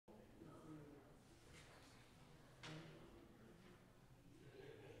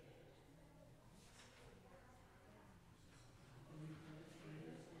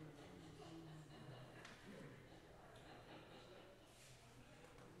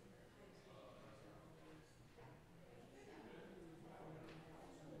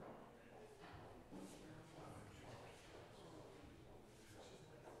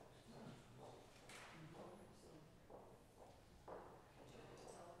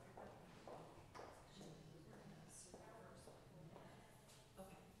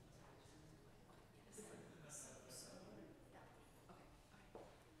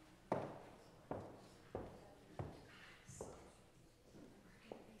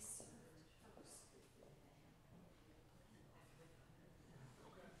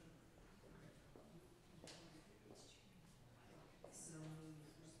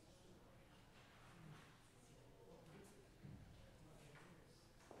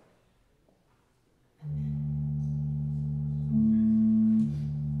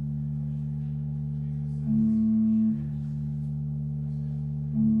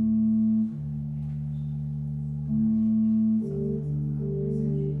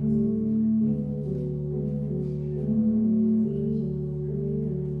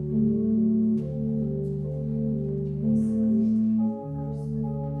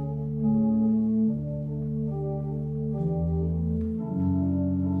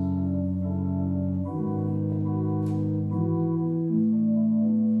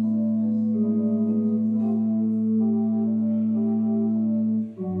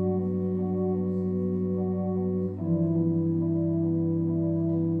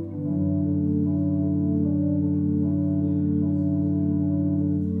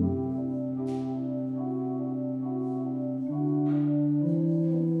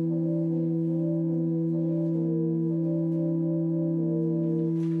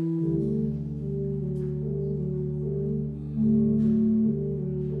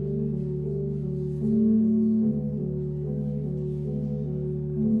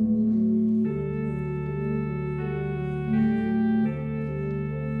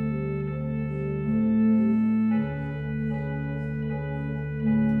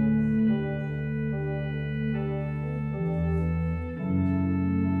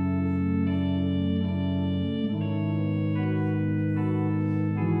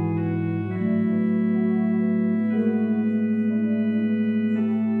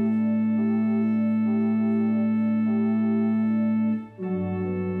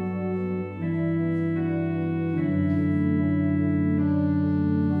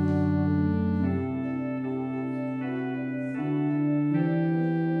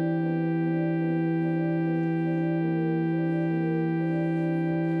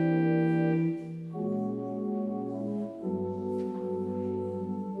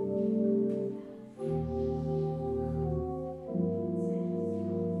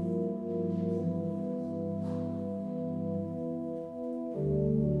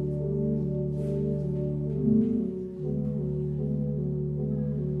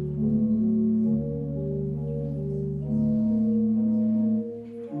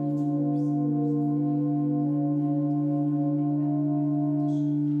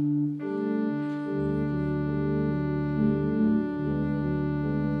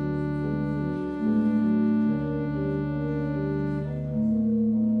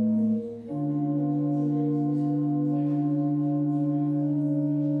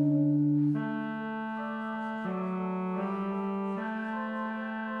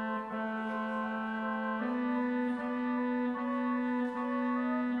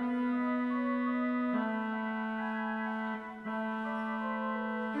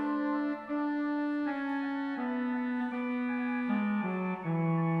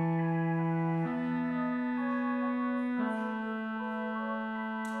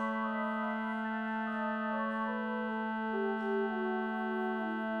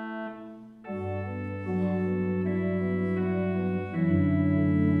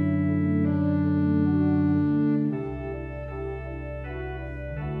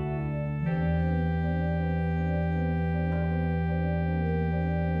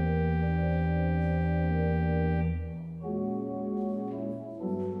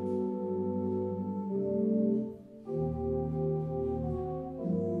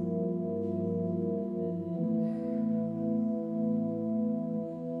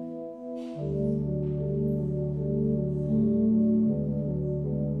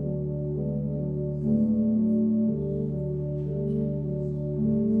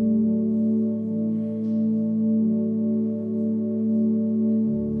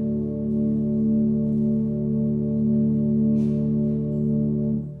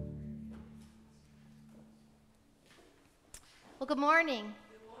Good morning.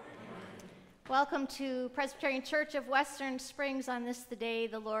 Welcome to Presbyterian Church of Western Springs on this, the day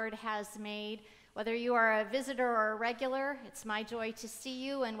the Lord has made. Whether you are a visitor or a regular, it's my joy to see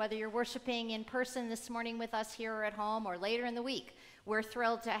you, and whether you're worshiping in person this morning with us here or at home or later in the week, we're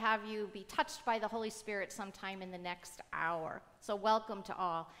thrilled to have you be touched by the Holy Spirit sometime in the next hour. So welcome to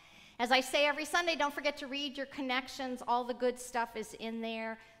all. As I say every Sunday, don't forget to read your connections. All the good stuff is in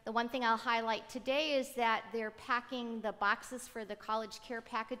there. The one thing I'll highlight today is that they're packing the boxes for the college care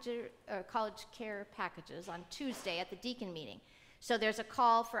packages on Tuesday at the deacon meeting. So there's a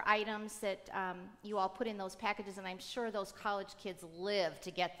call for items that you all put in those packages, and I'm sure those college kids live to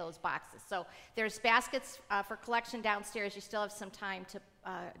get those boxes. So there's baskets for collection downstairs. You still have some time to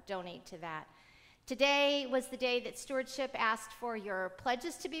donate to that. Today was the day that stewardship asked for your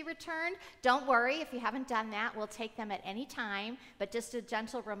pledges to be returned. Don't worry, if you haven't done that, we'll take them at any time, but just a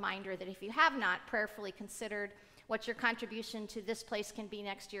gentle reminder that if you have not prayerfully considered what your contribution to this place can be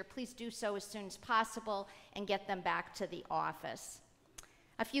next year, please do so as soon as possible and get them back to the office.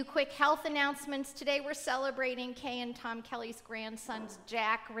 A few quick health announcements. Today we're celebrating Kay and Tom Kelly's grandson's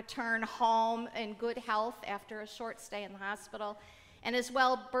Jack return home in good health after a short stay in the hospital. And as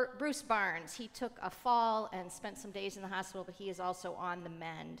well, Bruce Barnes. He took a fall and spent some days in the hospital, but he is also on the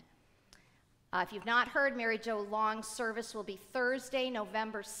mend. If you've not heard, Mary Jo Long's service will be Thursday,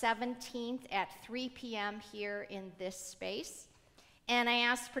 November 17th at 3 p.m. here in this space. And I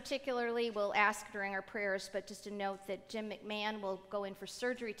asked particularly, we'll ask during our prayers, but just a note that Jim McMahon will go in for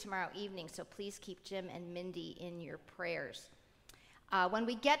surgery tomorrow evening, so please keep Jim and Mindy in your prayers. When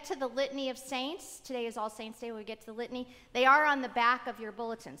we get to the Litany of Saints, today is All Saints Day, when we get to the Litany, they are on the back of your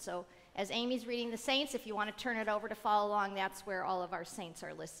bulletin. So as Amy's reading the saints, if you want to turn it over to follow along, that's where all of our saints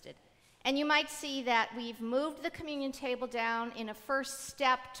are listed. And you might see that we've moved the communion table down in a first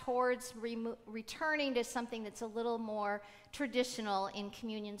step towards returning to something that's a little more traditional in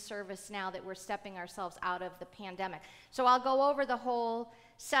communion service now that we're stepping ourselves out of the pandemic. So I'll go over the whole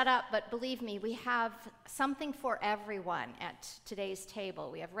setup, but believe me, we have something for everyone at today's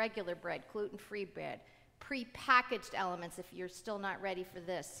table. We have regular bread, gluten-free bread, pre-packaged elements if you're still not ready for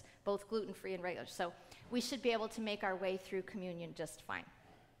this, both gluten-free and regular. So we should be able to make our way through communion just fine.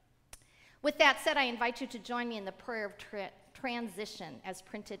 With that said, I invite you to join me in the prayer of transition as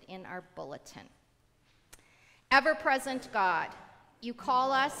printed in our bulletin. Ever-present God, you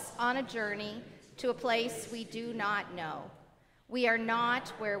call us on a journey to a place we do not know. We are not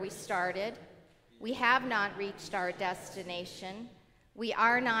where we started. We have not reached our destination. We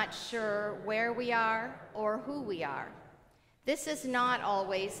are not sure where we are or who we are. This is not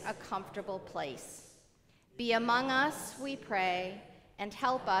always a comfortable place. Be among us, we pray, and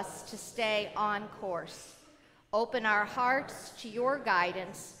help us to stay on course. Open our hearts to your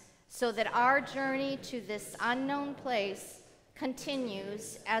guidance so that our journey to this unknown place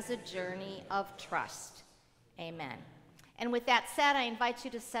continues as a journey of trust. Amen. And with that said, I invite you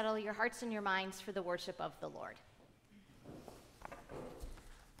to settle your hearts and your minds for the worship of the Lord.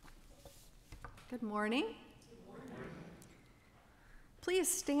 Good morning. Please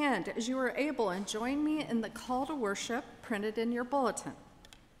stand as you are able and join me in the call to worship printed in your bulletin.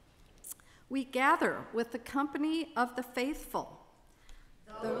 We gather with the company of the faithful,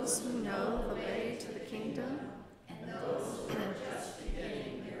 those who know the way to the kingdom, and those who are just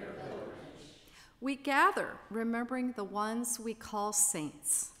beginning their pilgrimage. We gather remembering the ones we call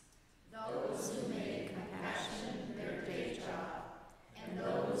saints, those who make compassion their day job, and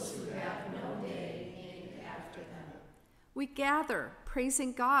those who have no day named after them. We gather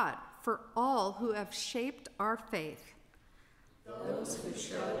praising God for all who have shaped our faith, those who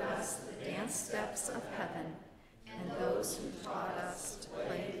showed us the dance steps of heaven, and those who taught us to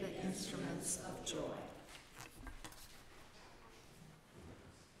play the instruments of joy.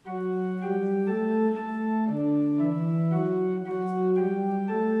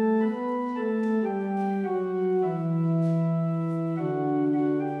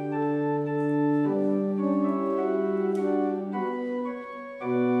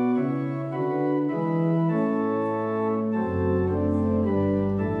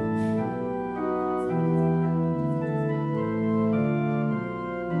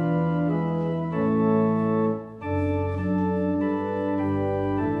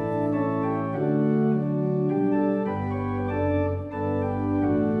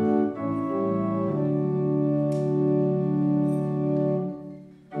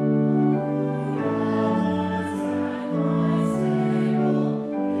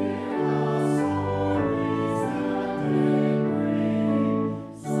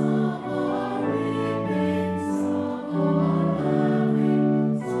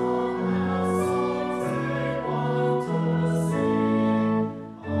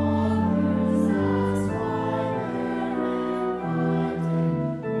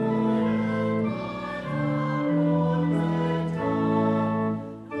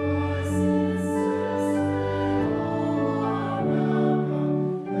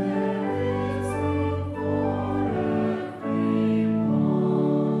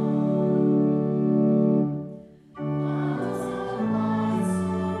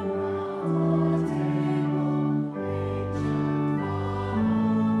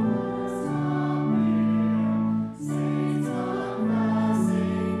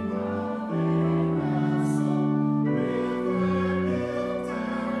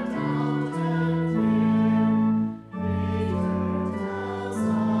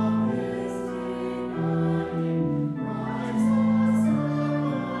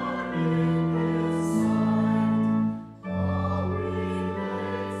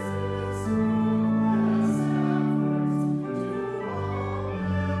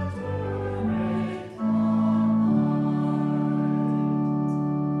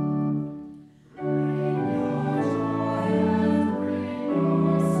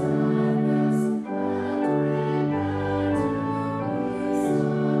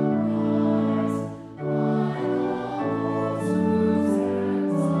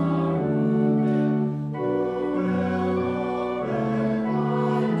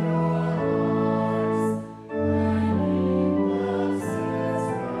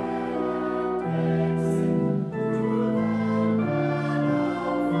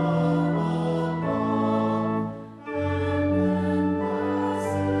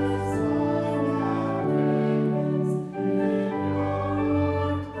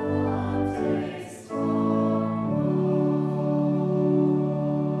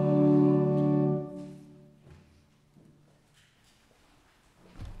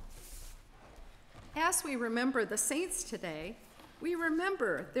 As we remember the saints today, we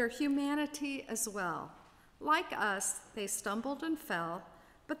remember their humanity as well. Like us, they stumbled and fell,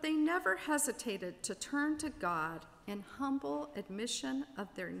 but they never hesitated to turn to God in humble admission of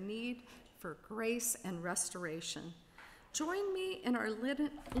their need for grace and restoration. Join me in our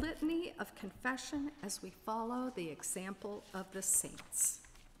litany of confession as we follow the example of the saints.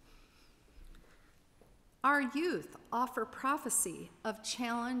 Our youth offer prophecy of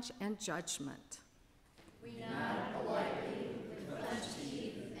challenge and judgment. We nod politely with clenched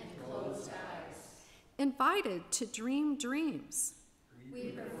teeth and closed eyes. Invited to dream dreams.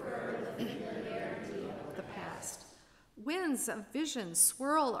 We prefer the familiarity of the past. Winds of vision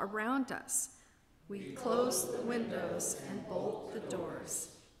swirl around us. We close the windows and bolt the doors.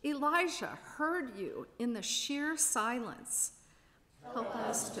 Elijah heard you in the sheer silence. Help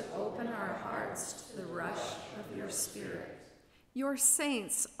us to open our hearts to the rush of your spirit. Your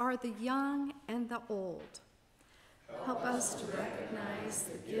saints are the young and the old. Help us to recognize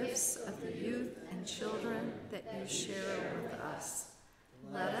the gifts of the youth and children that you share with us.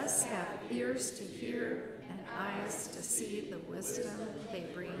 Let us have ears to hear and eyes to see the wisdom they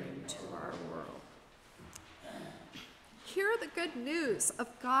bring to our world. Hear the good news of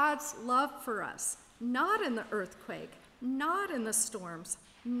God's love for us, not in the earthquake, not in the storms,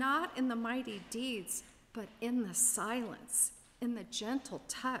 not in the mighty deeds, but in the silence, in the gentle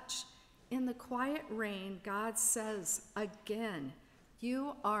touch, in the quiet rain. God says again,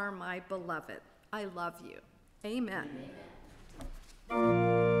 you are my beloved. I love you. Amen.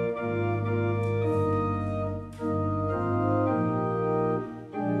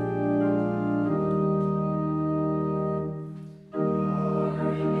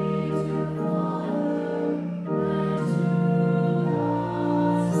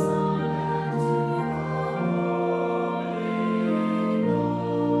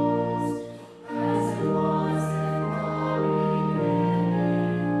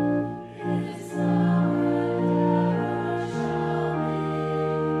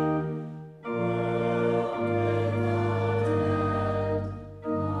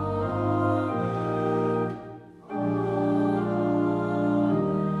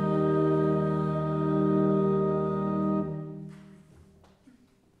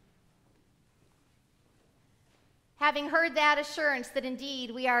 Having heard that assurance that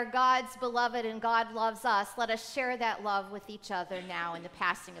indeed we are God's beloved and God loves us, let us share that love with each other now in the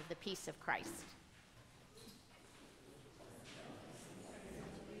passing of the peace of Christ.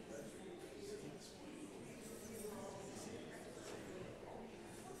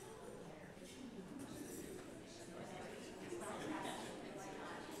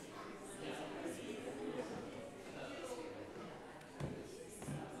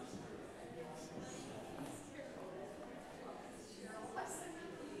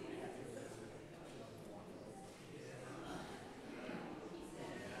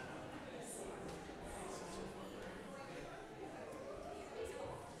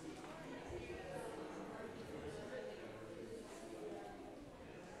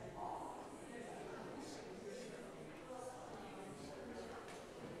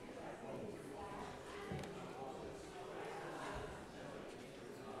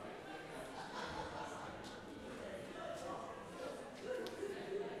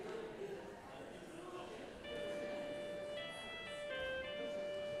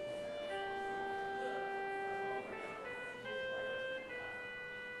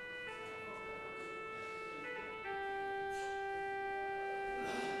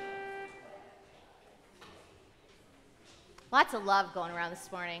 Lots of love going around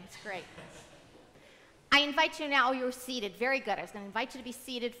this morning. It's great. I invite you now, you're seated. Very good. I was going to invite you to be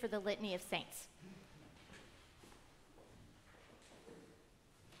seated for the Litany of Saints.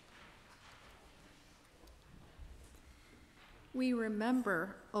 We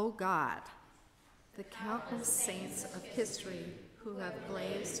remember, O God, the countless saints of history who have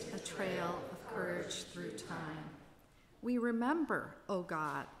blazed a trail of courage through time. We remember, O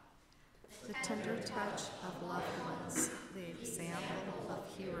God, the tender touch of loved ones, the example of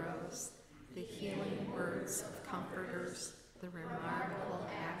heroes, the healing words of comforters, the remarkable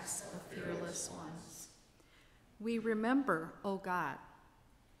acts of fearless ones. We remember, O God,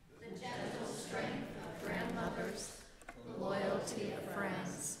 the gentle strength of grandmothers, the loyalty of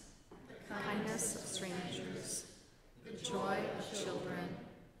friends, the kindness of strangers, the joy of children,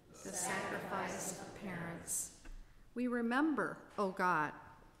 the sacrifice of parents. We remember, O God,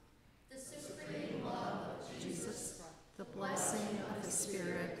 the supreme love of Jesus, the blessing of the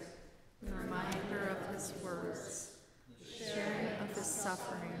Spirit, the reminder of his words, the sharing of his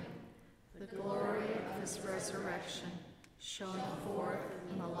suffering, the glory of his resurrection, shown forth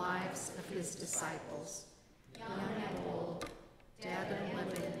in the lives of his his disciples, young and old, dead and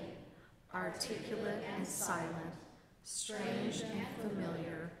living, articulate and silent, strange and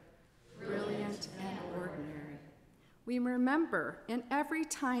familiar, brilliant and ordinary. We remember in every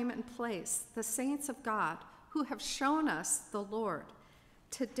time and place the saints of God who have shown us the Lord.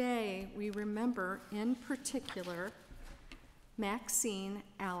 Today we remember in particular Maxine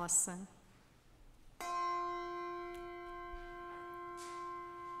Allison,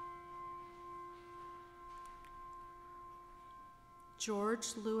 George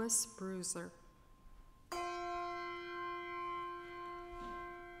Louis Bruiser,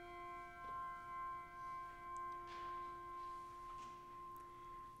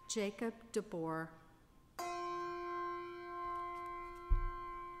 Jacob DeBoer,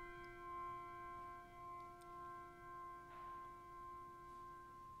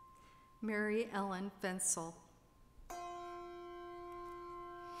 Mary Ellen Fensel,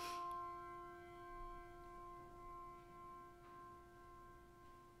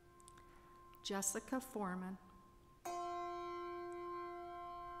 Jessica Foreman,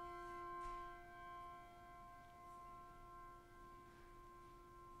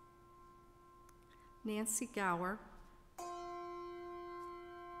 Nancy Gower,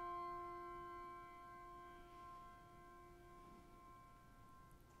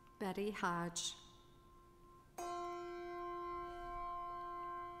 Betty Hodge,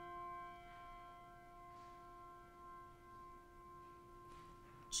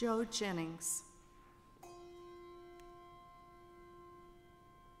 Joe Jennings,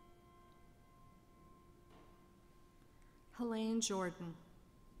 Helene Jordan,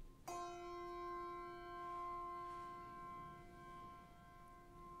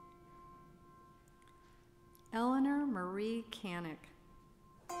 Eleanor Marie Canick,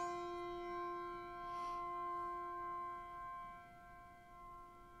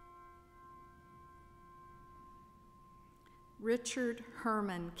 Richard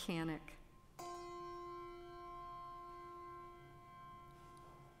Herman Canick,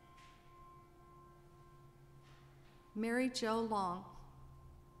 Mary Jo Long,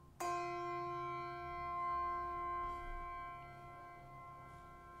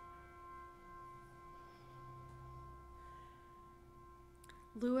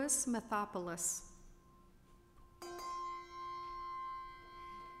 Louis Mathopoulos,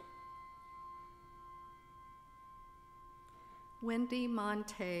 Wendy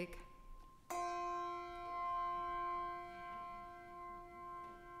Montague,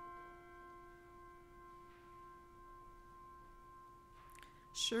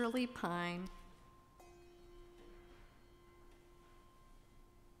 Shirley Pine,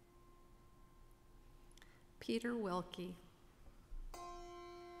 Peter Wilkie,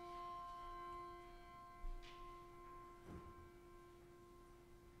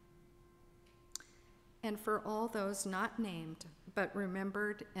 and for all those not named but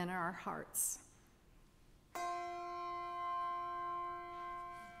remembered in our hearts.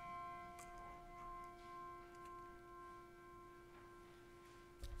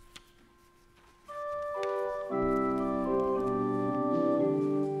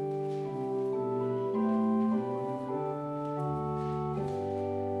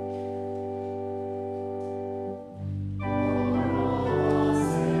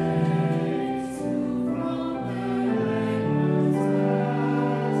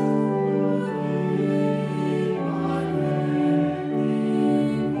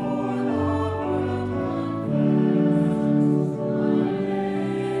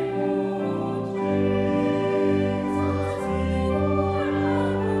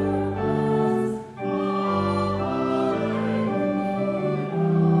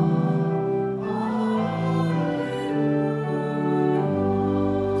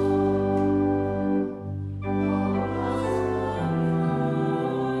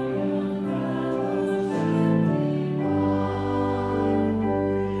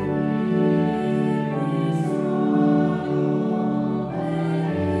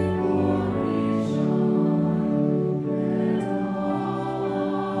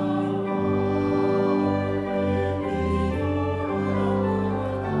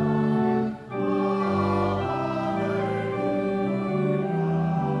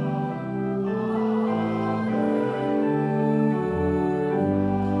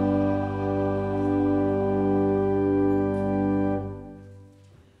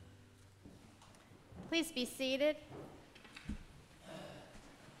 Please be seated.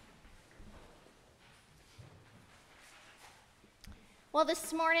 Well,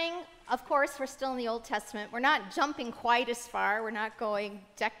 this morning, of course, we're still in the Old Testament. We're not jumping quite as far. We're not going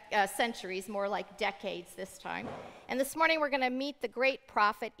centuries, more like decades this time. And this morning, we're going to meet the great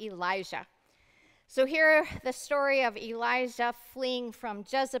prophet Elijah. So hear the story of Elijah fleeing from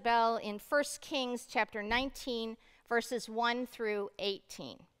Jezebel in 1 Kings chapter 19, verses 1 through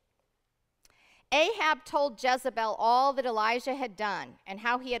 18. Ahab told Jezebel all that Elijah had done and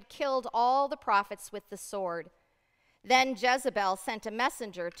how he had killed all the prophets with the sword. Then Jezebel sent a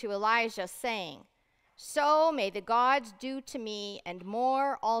messenger to Elijah, saying, "So may the gods do to me and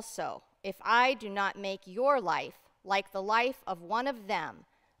more also, if I do not make your life like the life of one of them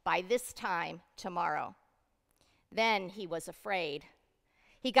by this time tomorrow." Then he was afraid.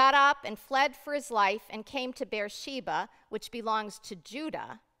 He got up and fled for his life and came to Beersheba, which belongs to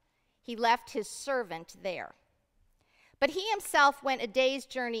Judah. He left his servant there. But he himself went a day's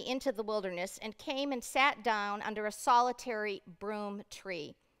journey into the wilderness and came and sat down under a solitary broom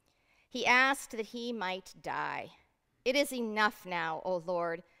tree. He asked that he might die. "It is enough now, O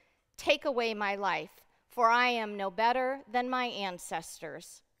Lord. Take away my life, for I am no better than my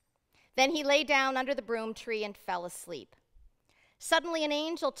ancestors." Then he lay down under the broom tree and fell asleep. Suddenly an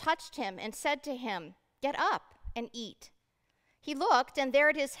angel touched him and said to him, "Get up and eat." He looked, and there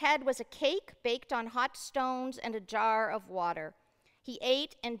at his head was a cake baked on hot stones and a jar of water. He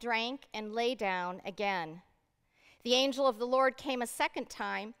ate and drank and lay down again. The angel of the Lord came a second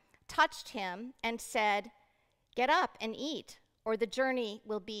time, touched him, and said, "Get up and eat, or the journey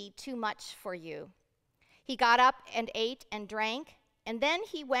will be too much for you." He got up and ate and drank, and then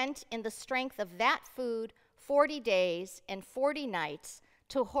he went in the strength of that food 40 days and 40 nights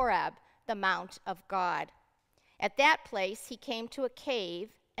to Horeb, the mount of God. At that place he came to a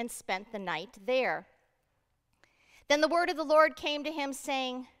cave and spent the night there. Then the word of the Lord came to him,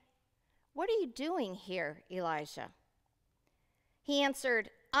 saying, "What are you doing here, Elijah?" He answered,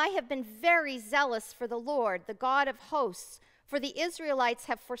 "I have been very zealous for the Lord, the God of hosts, for the Israelites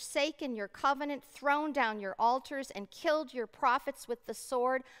have forsaken your covenant, thrown down your altars, and killed your prophets with the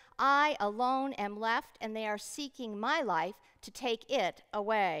sword. I alone am left, and they are seeking my life to take it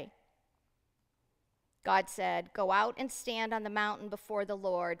away." God said, "Go out and stand on the mountain before the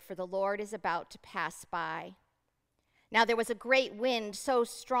Lord, for the Lord is about to pass by." Now there was a great wind, so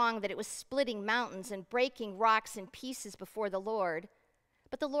strong that it was splitting mountains and breaking rocks in pieces before the Lord.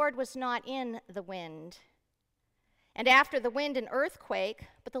 But the Lord was not in the wind. And after the wind, an earthquake,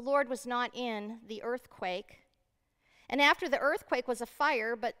 but the Lord was not in the earthquake. And after the earthquake was a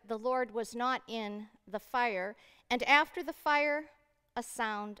fire, but the Lord was not in the fire. And after the fire, a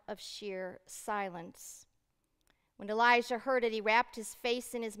sound of sheer silence. When Elijah heard it, he wrapped his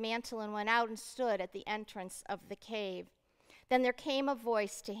face in his mantle and went out and stood at the entrance of the cave. Then there came a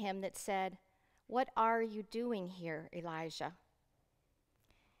voice to him that said, "What are you doing here, Elijah?"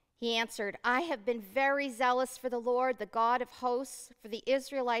 He answered, "I have been very zealous for the Lord, the God of hosts, for the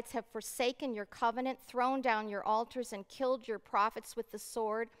Israelites have forsaken your covenant, thrown down your altars, and killed your prophets with the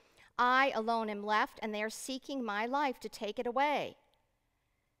sword. I alone am left, and they are seeking my life to take it away."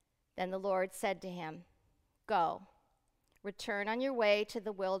 Then the Lord said to him, "Go, return on your way to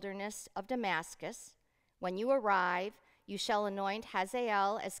the wilderness of Damascus. When you arrive, you shall anoint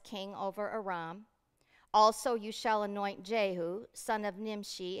Hazael as king over Aram. Also you shall anoint Jehu, son of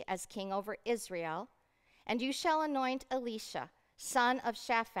Nimshi, as king over Israel. And you shall anoint Elisha, son of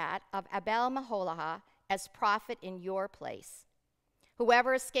Shaphat of Abel-Meholah, as prophet in your place.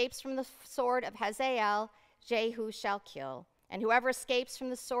 Whoever escapes from the sword of Hazael, Jehu shall kill. And whoever escapes from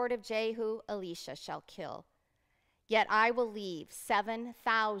the sword of Jehu, Elisha shall kill. Yet I will leave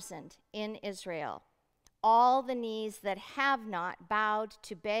 7,000 in Israel, all the knees that have not bowed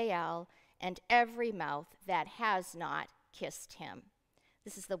to Baal, and every mouth that has not kissed him."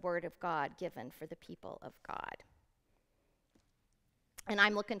 This is the word of God given for the people of God. And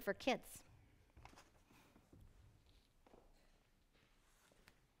I'm looking for kids.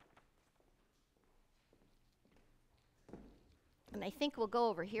 And I think we'll go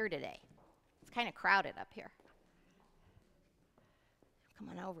over here today. It's kind of crowded up here. Come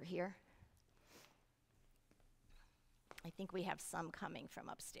on over here. I think we have some coming from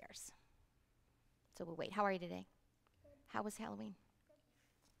upstairs. So we'll wait. How are you today? Good. How was Halloween?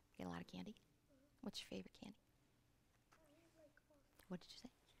 Get a lot of candy? What's your favorite candy? What did you say?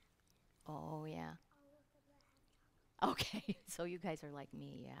 Oh, yeah. Okay, so you guys are like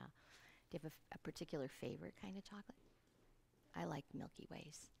me, yeah. Do you have a particular favorite kind of chocolate? I like Milky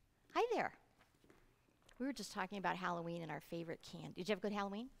Ways. Hi there. We were just talking about Halloween and our favorite candy. Did you have a good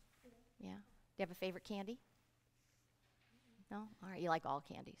Halloween? Yeah. Do you have a favorite candy? No? All right, you like all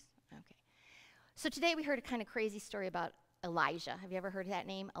candies. Okay. So today we heard a kind of crazy story about Elijah. Have you ever heard that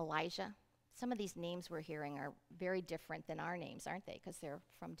name, Elijah? Some of these names we're hearing are very different than our names, aren't they? Because they're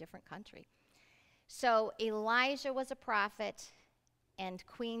from different country. So Elijah was a prophet, and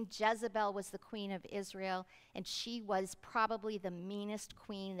Queen Jezebel was the queen of Israel, and she was probably the meanest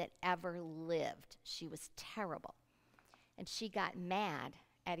queen that ever lived. She was terrible. And she got mad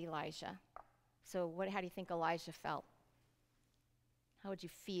at Elijah. So how do you think Elijah felt? How would you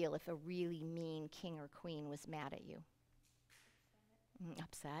feel if a really mean king or queen was mad at you?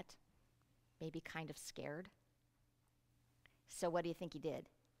 Upset. Maybe kind of scared. So what do you think he did?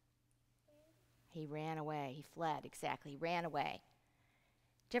 He ran away. He fled, exactly. He ran away.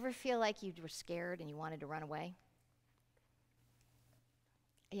 Did you ever feel like you were scared and you wanted to run away?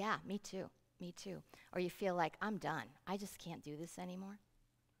 Yeah, me too. Me too. Or you feel like, I'm done. I just can't do this anymore.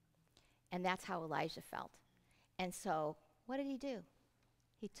 And that's how Elijah felt. And so what did he do?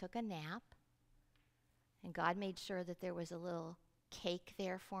 He took a nap, and God made sure that there was a little cake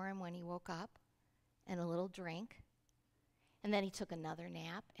there for him when he woke up, and a little drink. And then he took another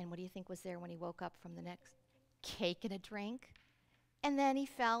nap, and what do you think was there when he woke up from the next? Cake and a drink. And then he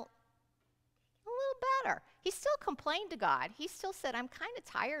felt a little better. He still complained to God. He still said, I'm kind of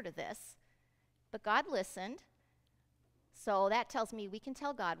tired of this. But God listened. So that tells me we can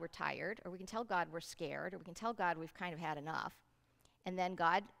tell God we're tired, or we can tell God we're scared, or we can tell God we've kind of had enough. And then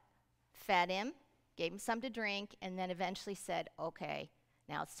God fed him, gave him some to drink, and then eventually said, okay,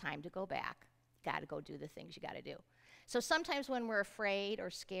 now it's time to go back. Got to go do the things you got to do. So sometimes when we're afraid or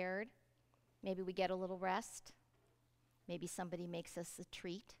scared, maybe we get a little rest. Maybe somebody makes us a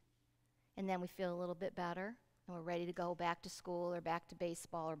treat, and then we feel a little bit better, and we're ready to go back to school or back to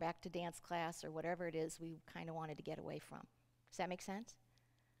baseball or back to dance class or whatever it is we kind of wanted to get away from. Does that make sense?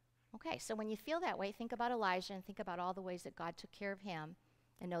 Okay, so when you feel that way, think about Elijah and think about all the ways that God took care of him,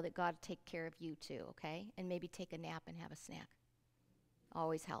 and know that God will take care of you too, okay? And maybe take a nap and have a snack.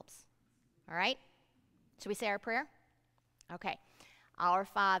 Always helps. All right? Should we say our prayer? Okay. Our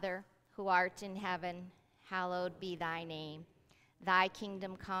Father, who art in heaven, hallowed be thy name. Thy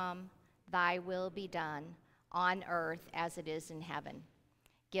kingdom come, thy will be done, on earth as it is in heaven.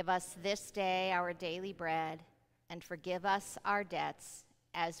 Give us this day our daily bread, and forgive us our debts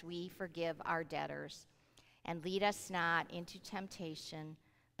as we forgive our debtors. And lead us not into temptation,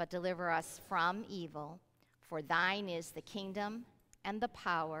 but deliver us from evil. For thine is the kingdom and the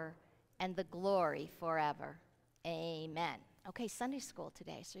power and the glory forever. Amen. Okay, Sunday school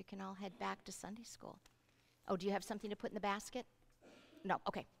today, so you can all head back to Sunday school. Oh, do you have something to put in the basket? No,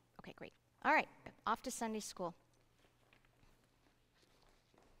 okay, great. All right, off to Sunday school.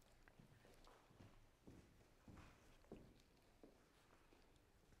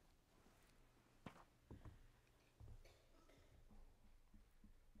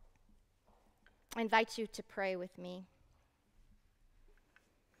 I invite you to pray with me.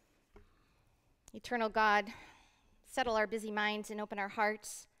 Eternal God, settle our busy minds and open our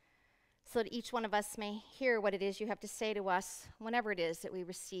hearts so that each one of us may hear what it is you have to say to us whenever it is that we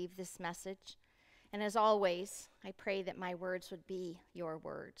receive this message. And as always, I pray that my words would be your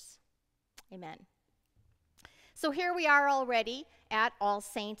words. Amen. So here we are already at All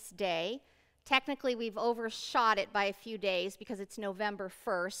Saints' Day. Technically, we've overshot it by a few days because it's November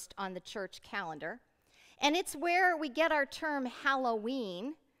 1st on the church calendar. And it's where we get our term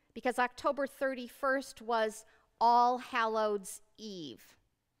Halloween, because October 31st was All Hallows' Eve.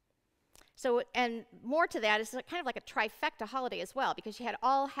 So, and more to that, it's kind of like a trifecta holiday as well, because you had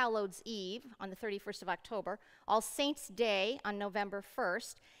All Hallows' Eve on the 31st of October, All Saints' Day on November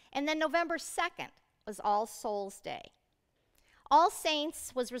 1st, and then November 2nd was All Souls' Day. All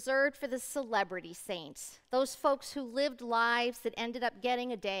Saints was reserved for the celebrity saints, those folks who lived lives that ended up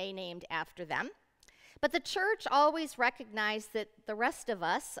getting a day named after them. But the church always recognized that the rest of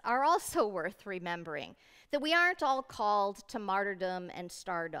us are also worth remembering, that we aren't all called to martyrdom and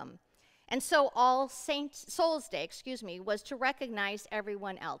stardom. And so All Souls' Day, was to recognize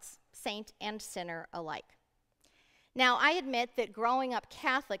everyone else, saint and sinner alike. Now, I admit that growing up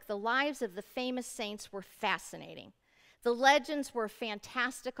Catholic, the lives of the famous saints were fascinating. The legends were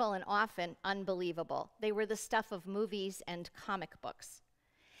fantastical and often unbelievable. They were the stuff of movies and comic books.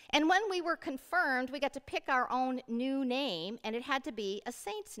 And when we were confirmed, we got to pick our own new name, and it had to be a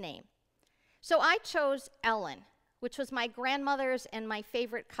saint's name. So I chose Ellen, which was my grandmother's and my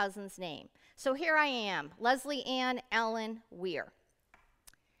favorite cousin's name. So here I am, Leslie Ann Ellen Weir.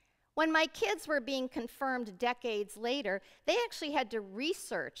 When my kids were being confirmed decades later, they actually had to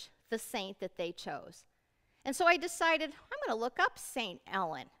research the saint that they chose. And so I decided, I'm going to look up St.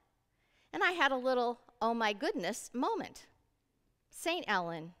 Ellen. And I had a little, oh my goodness, moment. St.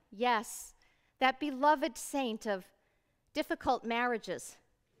 Ellen, yes, that beloved saint of difficult marriages,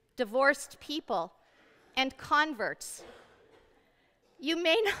 divorced people, and converts. You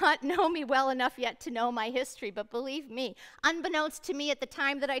may not know me well enough yet to know my history, but believe me, unbeknownst to me at the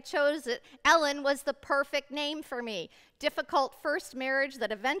time that I chose it, Ellen was the perfect name for me. Difficult first marriage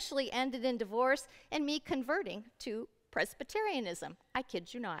that eventually ended in divorce and me converting to Presbyterianism. I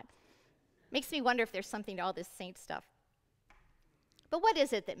kid you not. Makes me wonder if there's something to all this saint stuff. But what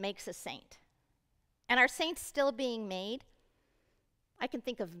is it that makes a saint? And are saints still being made? I can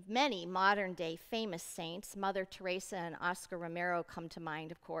think of many modern-day famous saints. Mother Teresa and Oscar Romero come to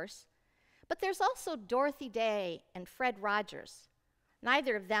mind, of course. But there's also Dorothy Day and Fred Rogers.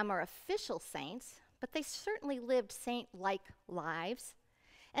 Neither of them are official saints, but they certainly lived saint-like lives.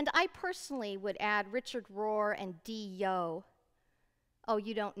 And I personally would add Richard Rohr and Dee Yo. Oh,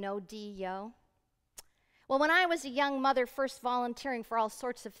 you don't know Dee Yo? Well, when I was a young mother first volunteering for all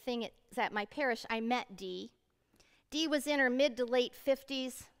sorts of things at my parish, I met Dee. Dee was in her mid to late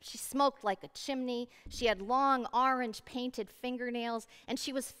 50s. She smoked like a chimney. She had long orange painted fingernails, and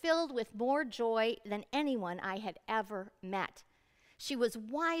she was filled with more joy than anyone I had ever met. She was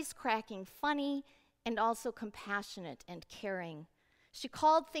wisecracking, funny, and also compassionate and caring. She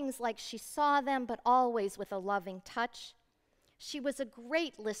called things like she saw them, but always with a loving touch. She was a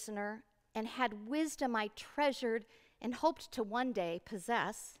great listener and had wisdom I treasured and hoped to one day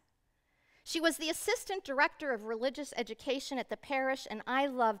possess. She was the assistant director of religious education at the parish, and I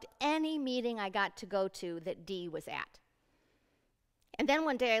loved any meeting I got to go to that Dee was at. And then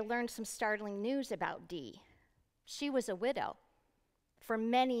one day I learned some startling news about Dee. She was a widow for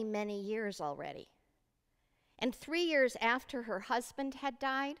many, many years already. And 3 years after her husband had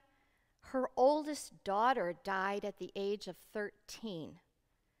died, her oldest daughter died at the age of 13,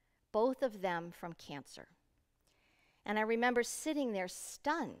 both of them from cancer. And I remember sitting there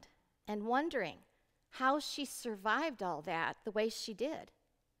stunned and wondering how she survived all that the way she did.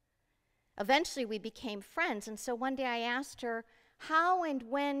 Eventually, we became friends, and so one day I asked her how and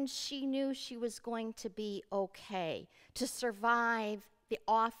when she knew she was going to be okay, to survive the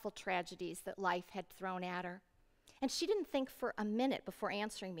awful tragedies that life had thrown at her. And she didn't think for a minute before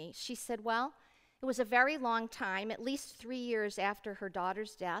answering me. She said, well, it was a very long time, at least 3 years after her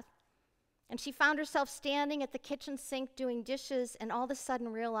daughter's death, and she found herself standing at the kitchen sink doing dishes and all of a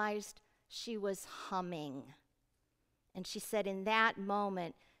sudden realized she was humming. And she said in that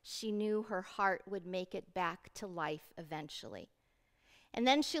moment, she knew her heart would make it back to life eventually. And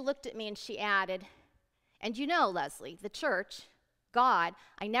then she looked at me and she added, and you know, Leslie, the church, God,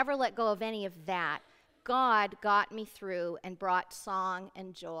 I never let go of any of that. God got me through and brought song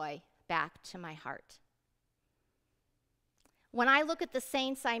and joy back to my heart. When I look at the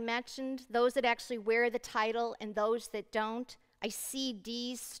saints I mentioned, those that actually wear the title and those that don't, I see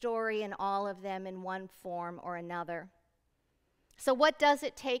Dee's story in all of them in one form or another. So what does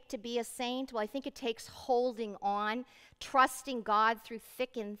it take to be a saint? Well, I think it takes holding on, trusting God through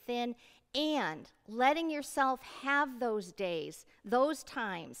thick and thin, and letting yourself have those days, those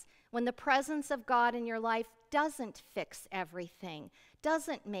times when the presence of God in your life doesn't fix everything,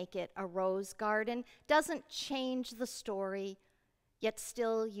 doesn't make it a rose garden, doesn't change the story, yet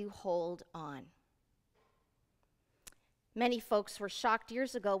still you hold on. Many folks were shocked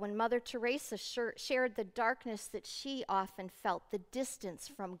years ago when Mother Teresa shared the darkness that she often felt, the distance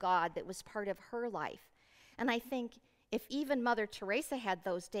from God that was part of her life. And I think if even Mother Teresa had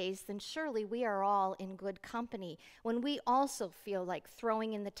those days, then surely we are all in good company when we also feel like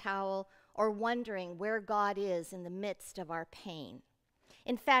throwing in the towel or wondering where God is in the midst of our pain.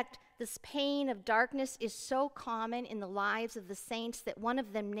 In fact, this pain of darkness is so common in the lives of the saints that one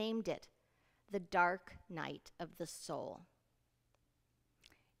of them named it the dark night of the soul.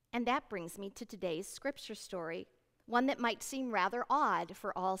 And that brings me to today's scripture story, one that might seem rather odd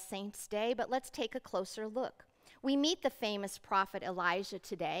for All Saints' Day, but let's take a closer look. We meet the famous prophet Elijah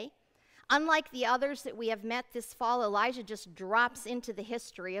today. Unlike the others that we have met this fall, Elijah just drops into the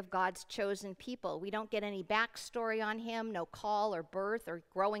history of God's chosen people. We don't get any backstory on him, no call or birth or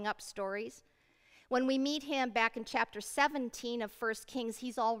growing up stories. When we meet him back in chapter 17 of 1 Kings,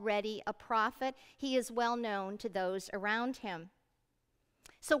 he's already a prophet. He is well known to those around him.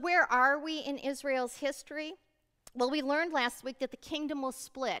 So where are we in Israel's history? Well, we learned last week that the kingdom will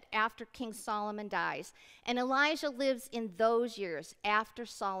split after King Solomon dies, and Elijah lives in those years after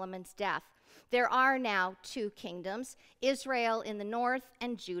Solomon's death. There are now two kingdoms, Israel in the north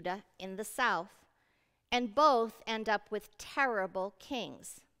and Judah in the south, and both end up with terrible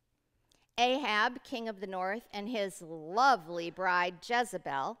kings. Ahab, king of the north, and his lovely bride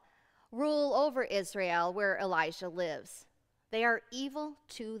Jezebel rule over Israel where Elijah lives. They are evil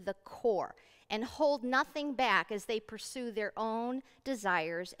to the core and hold nothing back as they pursue their own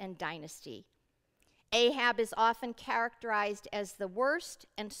desires and dynasty. Ahab is often characterized as the worst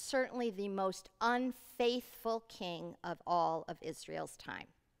and certainly the most unfaithful king of all of Israel's time.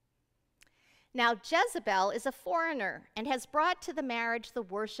 Now, Jezebel is a foreigner and has brought to the marriage the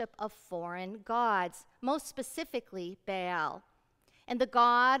worship of foreign gods, most specifically Baal. And the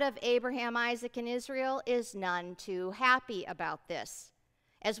God of Abraham, Isaac, and Israel is none too happy about this.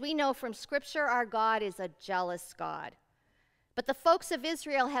 As we know from Scripture, our God is a jealous God. But the folks of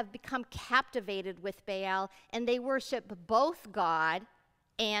Israel have become captivated with Baal, and they worship both God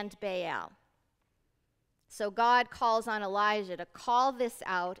and Baal. So God calls on Elijah to call this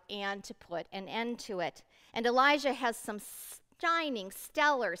out and to put an end to it. And Elijah has some shining,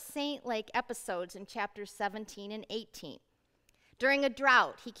 stellar, saint-like episodes in chapters 17 and 18. During a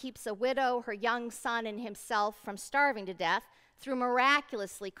drought, he keeps a widow, her young son, and himself from starving to death through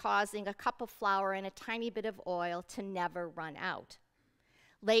miraculously causing a cup of flour and a tiny bit of oil to never run out.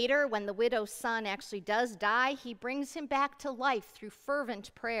 Later, when the widow's son actually does die, he brings him back to life through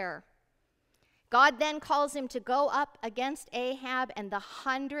fervent prayer. God then calls him to go up against Ahab and the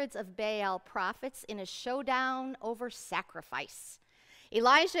hundreds of Baal prophets in a showdown over sacrifice.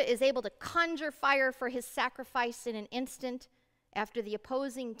 Elijah is able to conjure fire for his sacrifice in an instant, after the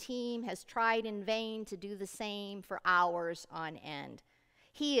opposing team has tried in vain to do the same for hours on end.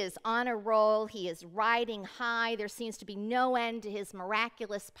 He is on a roll. He is riding high. There seems to be no end to his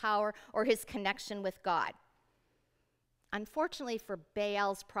miraculous power or his connection with God. Unfortunately for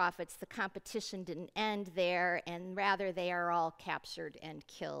Baal's prophets, the competition didn't end there, and rather they are all captured and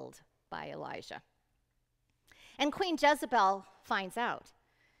killed by Elijah. And Queen Jezebel finds out.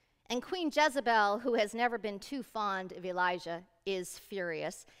 And Queen Jezebel, who has never been too fond of Elijah, is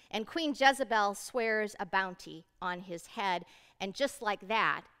furious. And Queen Jezebel swears a bounty on his head. And just like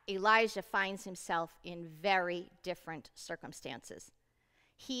that, Elijah finds himself in very different circumstances.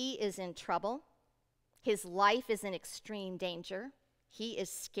 He is in trouble. His life is in extreme danger. He is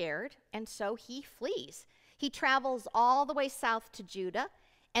scared, and so he flees. He travels all the way south to Judah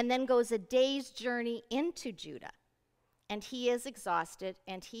and then goes a day's journey into Judah. And he is exhausted,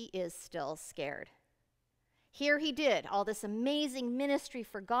 and he is still scared. Here he did all this amazing ministry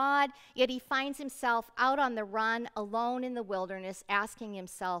for God, yet he finds himself out on the run, alone in the wilderness, asking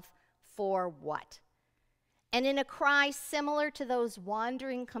himself, for what? And in a cry similar to those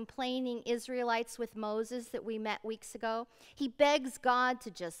wandering, complaining Israelites with Moses that we met weeks ago, he begs God to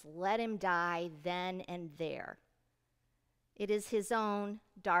just let him die then and there. It is his own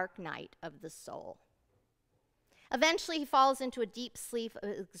dark night of the soul. Eventually, he falls into a deep sleep of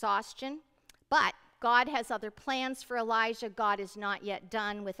exhaustion, but God has other plans for Elijah. God is not yet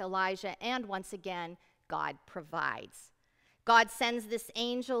done with Elijah, and once again, God provides. God sends this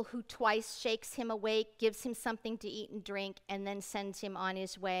angel who twice shakes him awake, gives him something to eat and drink, and then sends him on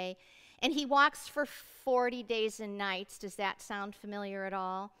his way. And he walks for 40 days and nights. Does that sound familiar at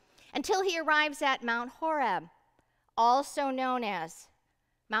all? Until he arrives at Mount Horeb, also known as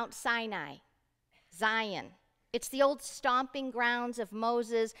Mount Sinai, Zion. It's the old stomping grounds of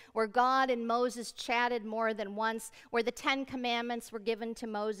Moses, where God and Moses chatted more than once, where the 10 Commandments were given to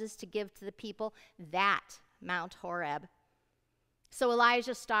Moses to give to the people. That Mount Horeb. So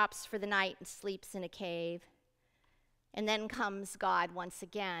Elijah stops for the night and sleeps in a cave. And then comes God once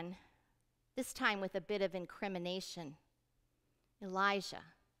again, this time with a bit of incrimination. Elijah,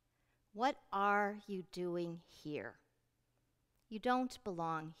 what are you doing here? You don't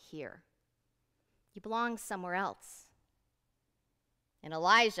belong here. You belong somewhere else. And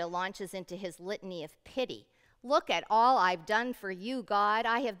Elijah launches into his litany of pity. Look at all I've done for you, God.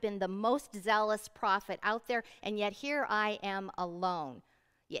 I have been the most zealous prophet out there, and yet here I am alone.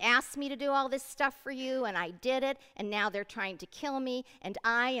 You asked me to do all this stuff for you, and I did it, and now they're trying to kill me, and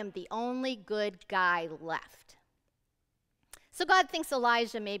I am the only good guy left. So God thinks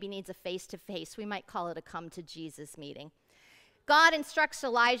Elijah maybe needs a face-to-face. We might call it a come-to-Jesus meeting. God instructs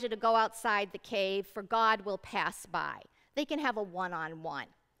Elijah to go outside the cave, for God will pass by. They can have a one-on-one.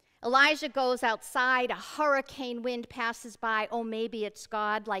 Elijah goes outside, a hurricane wind passes by. Oh, maybe it's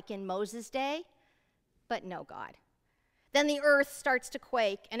God, like in Moses' day, but no God. Then the earth starts to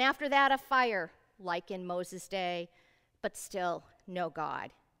quake, and after that a fire, like in Moses' day, but still no God.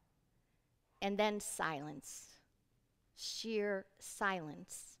 And then silence, sheer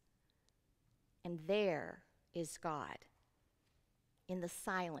silence. And there is God. In the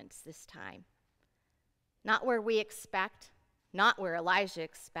silence this time. Not where we expect, not where Elijah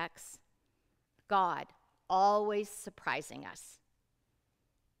expects. God always surprising us.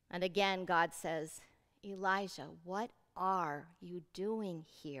 And again, God says, Elijah, what are you doing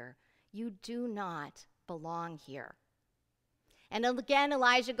here? You do not belong here. And again,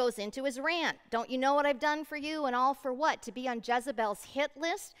 Elijah goes into his rant. Don't you know what I've done for you, and all for what? To be on Jezebel's hit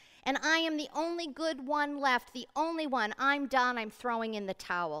list? And I am the only good one left, the only one. I'm done. I'm throwing in the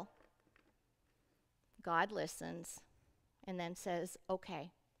towel. God listens and then says,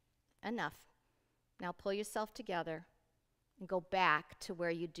 okay, enough. Now pull yourself together and go back to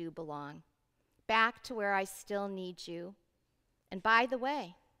where you do belong, back to where I still need you. And by the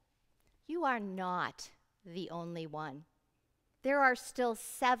way, you are not the only one. There are still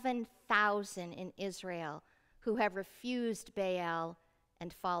 7,000 in Israel who have refused Baal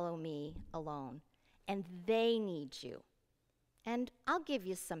and follow me alone. And they need you. And I'll give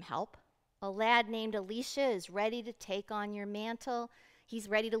you some help. A lad named Elisha is ready to take on your mantle. He's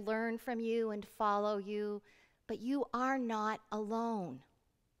ready to learn from you and follow you. But you are not alone.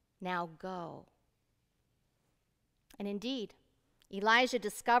 Now go. And indeed, Elijah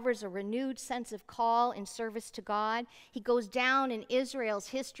discovers a renewed sense of call in service to God. He goes down in Israel's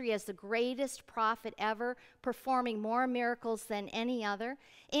history as the greatest prophet ever, performing more miracles than any other.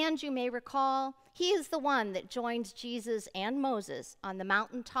 And you may recall, he is the one that joins Jesus and Moses on the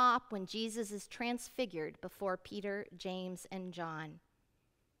mountaintop when Jesus is transfigured before Peter, James, and John.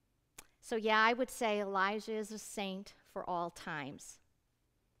 So yeah, I would say Elijah is a saint for all times.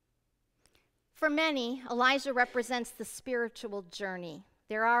 For many, Elijah represents the spiritual journey.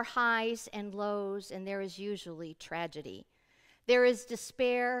 There are highs and lows, and there is usually tragedy. There is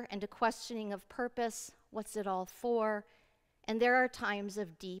despair and a questioning of purpose. What's it all for? And there are times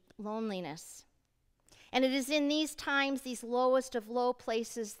of deep loneliness. And it is in these times, these lowest of low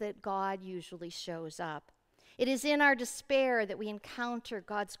places, that God usually shows up. It is in our despair that we encounter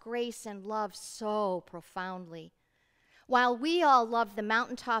God's grace and love so profoundly. While we all love the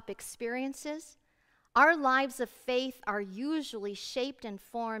mountaintop experiences, our lives of faith are usually shaped and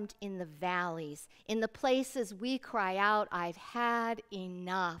formed in the valleys, in the places we cry out, I've had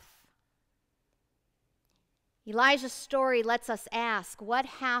enough. Elijah's story lets us ask, what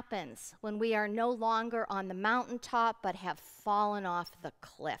happens when we are no longer on the mountaintop but have fallen off the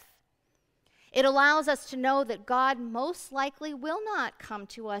cliff? It allows us to know that God most likely will not come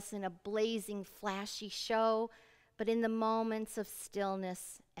to us in a blazing, flashy show, but in the moments of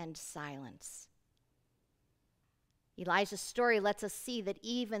stillness and silence. Elijah's story lets us see that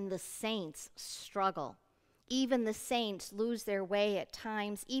even the saints struggle. Even the saints lose their way at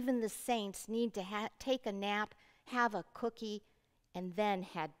times. Even the saints need to take a nap, have a cookie, and then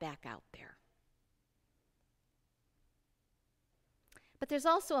head back out there. But there's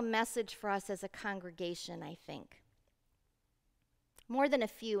also a message for us as a congregation, I think. More than a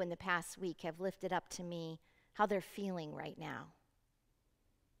few in the past week have lifted up to me how they're feeling right now.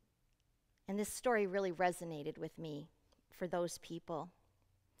 And this story really resonated with me for those people,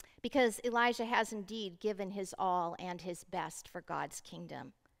 because Elijah has indeed given his all and his best for God's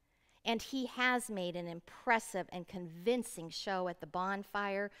kingdom. And he has made an impressive and convincing show at the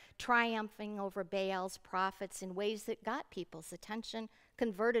bonfire, triumphing over Baal's prophets in ways that got people's attention,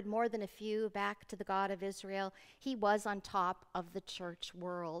 converted more than a few back to the God of Israel. He was on top of the church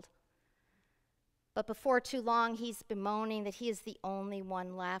world. But before too long, he's bemoaning that he is the only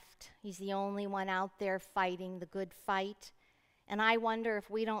one left. He's the only one out there fighting the good fight. And I wonder if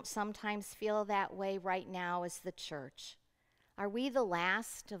we don't sometimes feel that way right now as the church. Are we the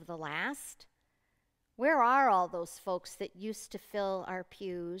last of the last? Where are all those folks that used to fill our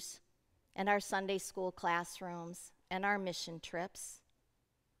pews and our Sunday school classrooms and our mission trips?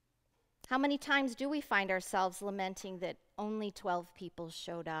 How many times do we find ourselves lamenting that only 12 people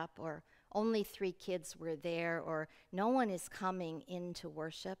showed up, or only 3 kids were there, or no one is coming into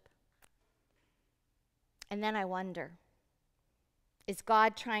worship? And then I wonder, is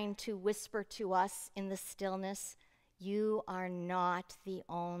God trying to whisper to us in the stillness, you are not the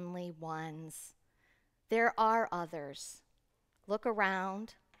only ones. There are others. Look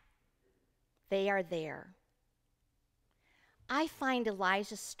around. They are there. I find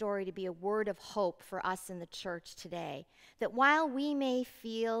Elijah's story to be a word of hope for us in the church today, that while we may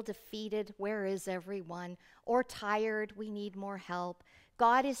feel defeated, where is everyone, or tired, we need more help,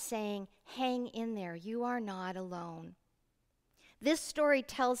 God is saying, hang in there, you are not alone. This story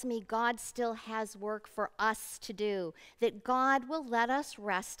tells me God still has work for us to do, that God will let us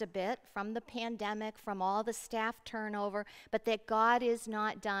rest a bit from the pandemic, from all the staff turnover, but that God is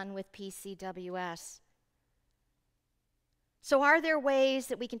not done with PCWS. So are there ways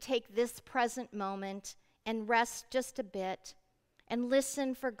that we can take this present moment and rest just a bit and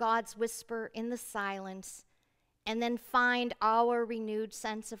listen for God's whisper in the silence, and then find our renewed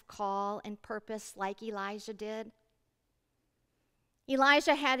sense of call and purpose like Elijah did?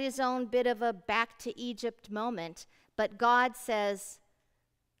 Elijah had his own bit of a back to Egypt moment, But God says,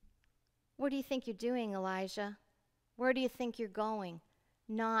 "What do you think you're doing, Elijah? Where do you think you're going?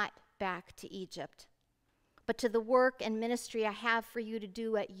 Not back to Egypt, but to the work and ministry I have for you to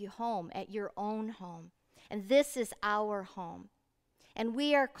do at your home, at your own home. And this is our home. And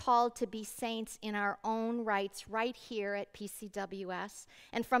we are called to be saints in our own rights right here at PCWS.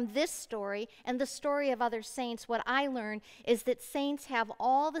 And from this story and the story of other saints, what I learned is that saints have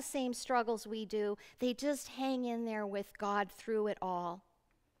all the same struggles we do. They just hang in there with God through it all.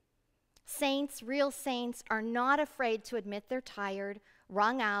 Saints, real saints, are not afraid to admit they're tired,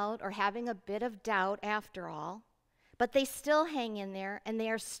 wrung out, or having a bit of doubt after all. But they still hang in there, and they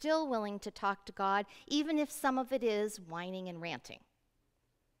are still willing to talk to God, even if some of it is whining and ranting.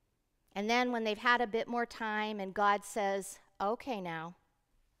 And then when they've had a bit more time and God says, "Okay now,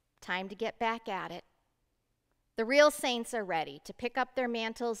 time to get back at it," the real saints are ready to pick up their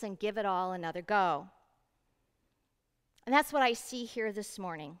mantles and give it all another go. And that's what I see here this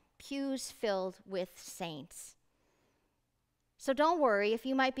morning, pews filled with saints. So don't worry if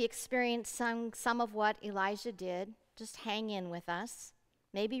you might be experiencing some of what Elijah did. Just hang in with us,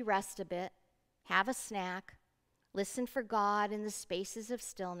 maybe rest a bit, have a snack, listen for God in the spaces of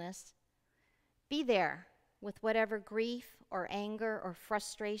stillness. Be there with whatever grief or anger or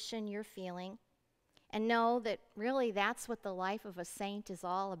frustration you're feeling, and know that really that's what the life of a saint is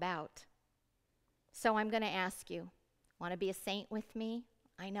all about. So I'm going to ask you, want to be a saint with me?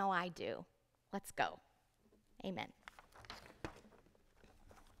 I know I do. Let's go. Amen.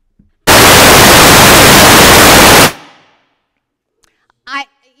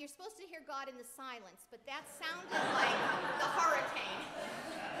 You're supposed to hear God in the silence, but that sounded like the hurricane.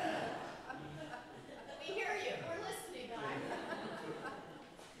 We hear you. We're listening, God.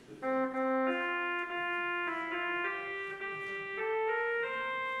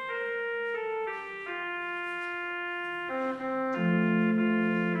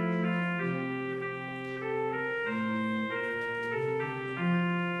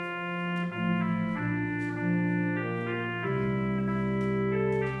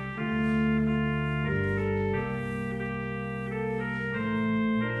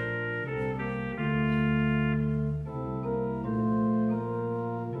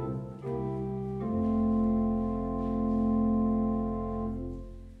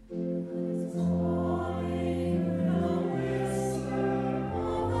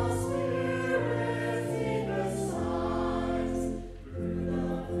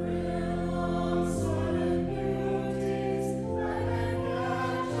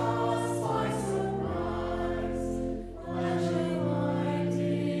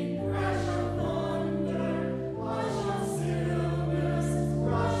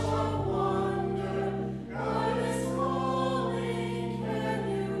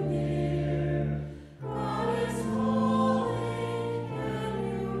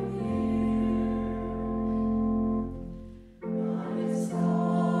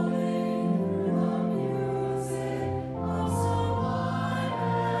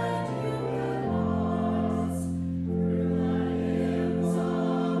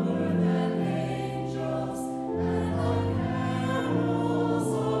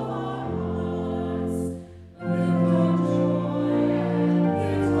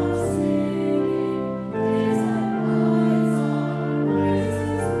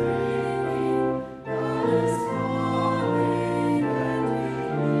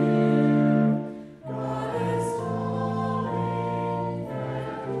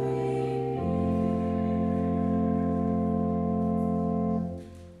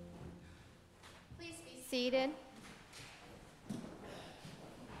 Seated.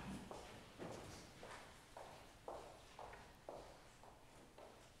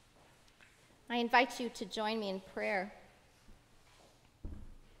 I invite you to join me in prayer.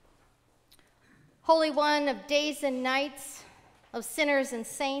 Holy One of days and nights, of sinners and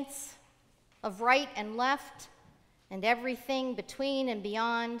saints, of right and left, and everything between and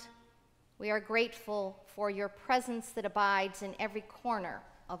beyond, we are grateful for your presence that abides in every corner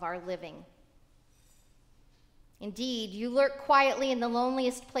of our living. Indeed, you lurk quietly in the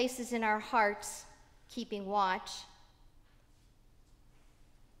loneliest places in our hearts, keeping watch.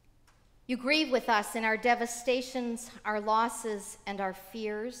 You grieve with us in our devastations, our losses, and our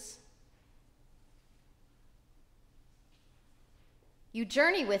fears. You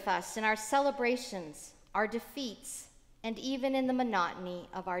journey with us in our celebrations, our defeats, and even in the monotony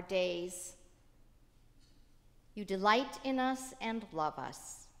of our days. You delight in us and love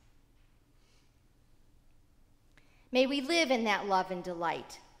us. May we live in that love and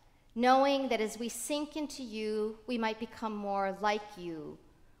delight, knowing that as we sink into you, we might become more like you,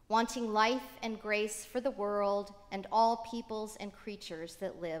 wanting life and grace for the world and all peoples and creatures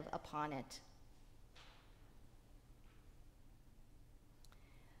that live upon it.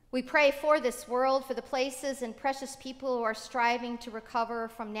 We pray for this world, for the places and precious people who are striving to recover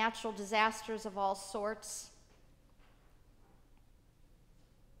from natural disasters of all sorts.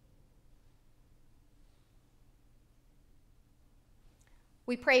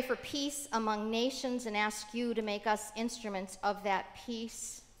 We pray for peace among nations and ask you to make us instruments of that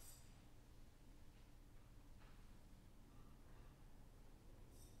peace.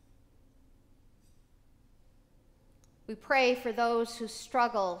 We pray for those who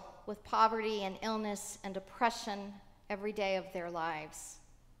struggle with poverty and illness and oppression every day of their lives.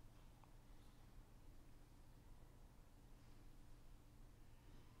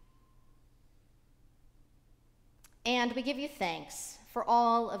 And we give you thanks for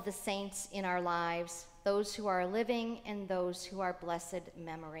all of the saints in our lives, those who are living and those who are blessed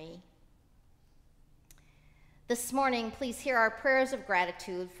memory. This morning, please hear our prayers of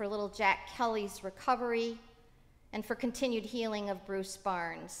gratitude for little Jack Kelly's recovery and for continued healing of Bruce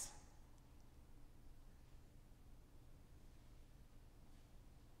Barnes.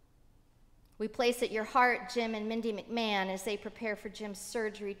 We place at your heart Jim and Mindy McMahon as they prepare for Jim's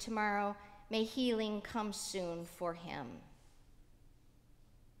surgery tomorrow. May healing come soon for him.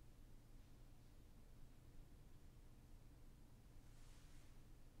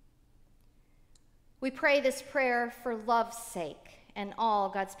 We pray this prayer for love's sake, and all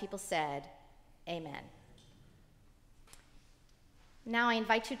God's people said, amen. Now I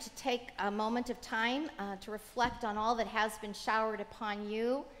invite you to take a moment of time to reflect on all that has been showered upon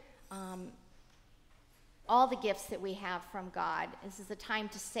you, all the gifts that we have from God. This is the time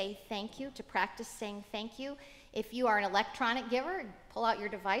to say thank you, to practice saying thank you. If you are an electronic giver, pull out your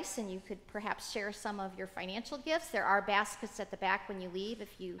device and you could perhaps share some of your financial gifts. There are baskets at the back when you leave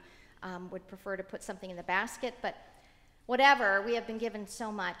if you would prefer to put something in the basket. But whatever, we have been given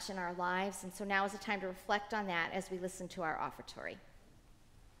so much in our lives, and so now is the time to reflect on that as we listen to our offertory.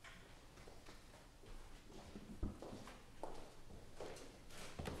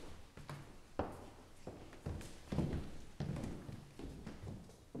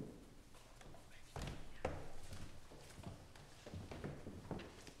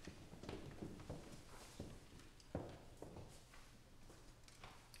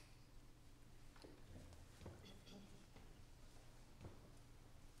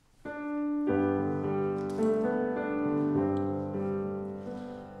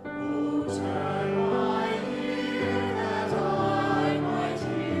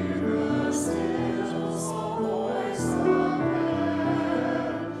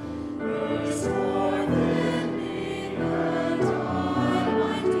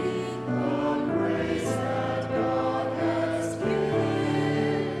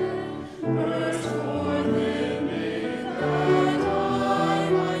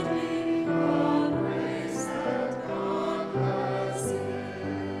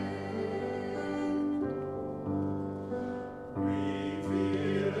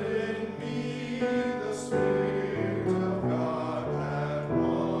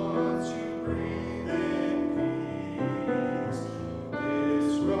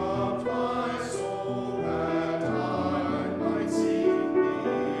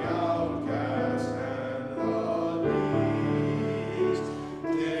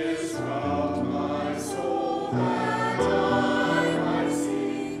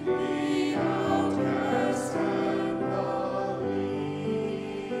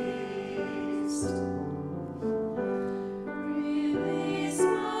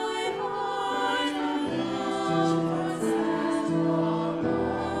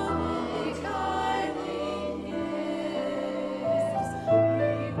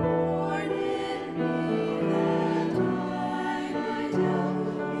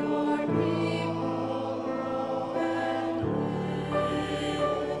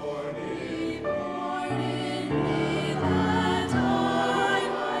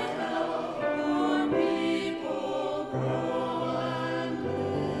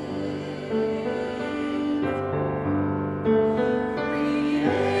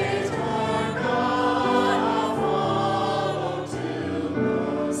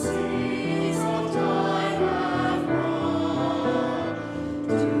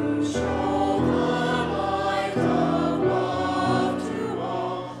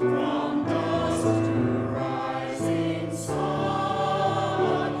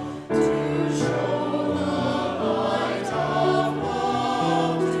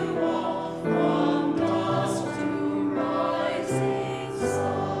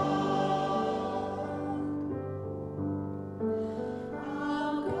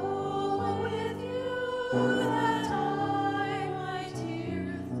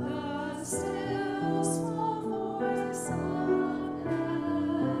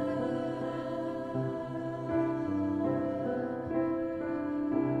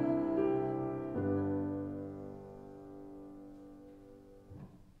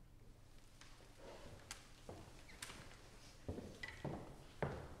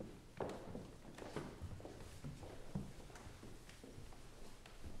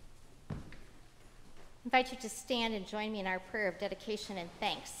 invite you to stand and join me in our prayer of dedication and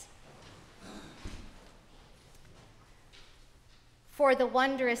thanks. For the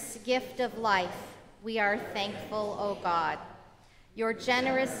wondrous gift of life, we are thankful, O God. Your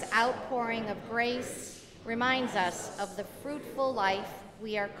generous outpouring of grace reminds us of the fruitful life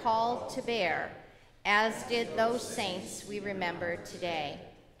we are called to bear, as did those saints we remember today.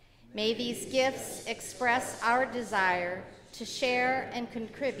 May these gifts express our desire to share and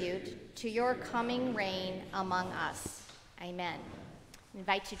contribute to your coming reign among us. Amen. I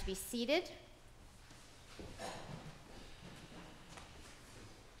invite you to be seated.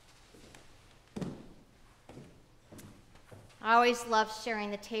 I always love sharing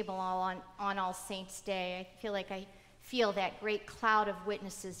the table on All Saints' Day. I feel that great cloud of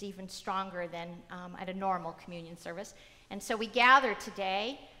witnesses even stronger than at a normal communion service. And so we gather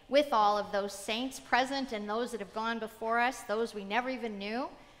today with all of those saints present and those that have gone before us, those we never even knew,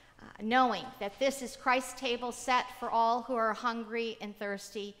 knowing that this is Christ's table set for all who are hungry and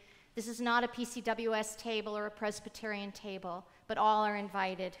thirsty. This is not a PCWS table or a Presbyterian table, but all are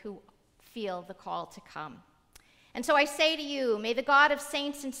invited who feel the call to come. And so I say to you, may the God of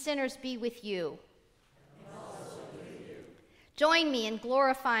saints and sinners be with you. And also with you. Join me in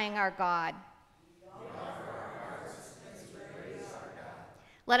glorifying our God.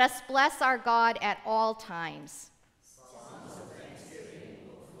 Let us bless our God at all times. Songs of thanksgiving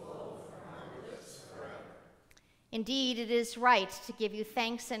will flow from our lips forever. Indeed, it is right to give you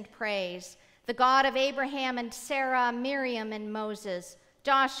thanks and praise, the God of Abraham and Sarah, Miriam and Moses,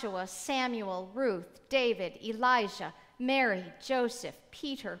 Joshua, Samuel, Ruth, David, Elijah, Mary, Joseph,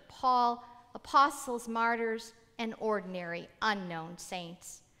 Peter, Paul, apostles, martyrs, and ordinary unknown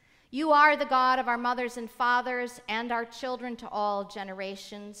saints. You are the God of our mothers and fathers and our children to all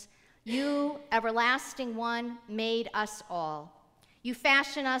generations. You, everlasting one, made us all. You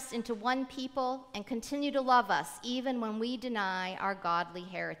fashion us into one people and continue to love us even when we deny our godly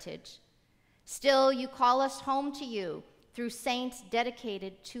heritage. Still, you call us home to you through saints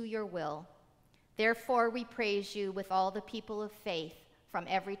dedicated to your will. Therefore, we praise you with all the people of faith from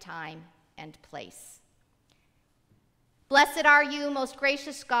every time and place. Blessed are you, most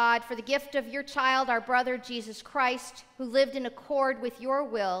gracious God, for the gift of your child, our brother Jesus Christ, who lived in accord with your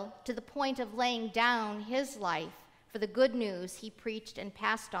will to the point of laying down his life for the good news he preached and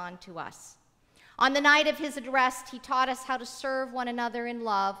passed on to us. On the night of his arrest, he taught us how to serve one another in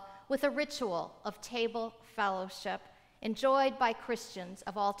love with a ritual of table fellowship enjoyed by Christians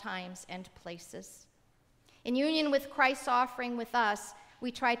of all times and places. In union with Christ's offering with us,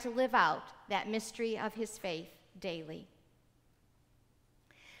 we try to live out that mystery of his faith daily.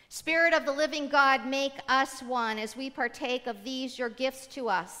 Spirit of the living God, make us one as we partake of these your gifts to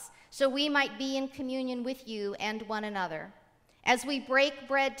us, so we might be in communion with you and one another. As we break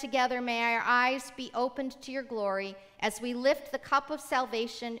bread together, may our eyes be opened to your glory. As we lift the cup of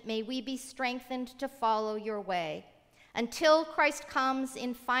salvation, may we be strengthened to follow your way, until Christ comes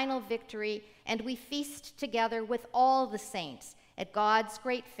in final victory and we feast together with all the saints at God's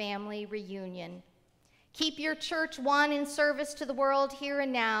great family reunion. Keep your church one in service to the world here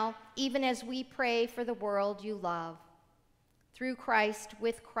and now, even as we pray for the world you love. Through Christ,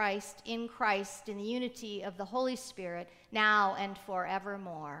 with Christ, in the unity of the Holy Spirit, now and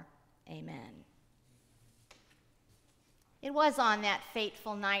forevermore. Amen. It was on that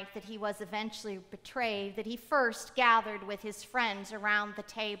fateful night that he was eventually betrayed that he first gathered with his friends around the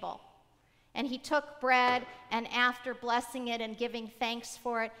table. And he took bread, and after blessing it and giving thanks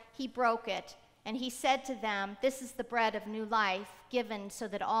for it, he broke it. And he said to them, "This is the bread of new life, given so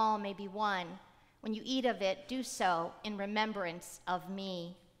that all may be one. When you eat of it, do so in remembrance of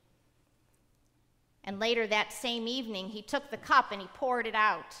me." And later that same evening, he took the cup and he poured it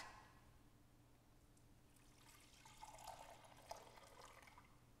out.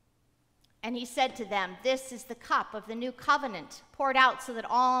 And he said to them, "This is the cup of the new covenant, poured out so that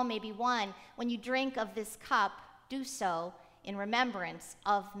all may be one. When you drink of this cup, do so in remembrance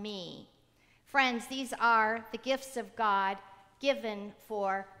of me." Friends, these are the gifts of God given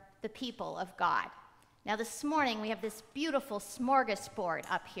for the people of God. Now this morning we have this beautiful smorgasbord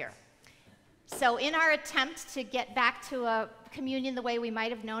up here. So in our attempt to get back to a communion the way we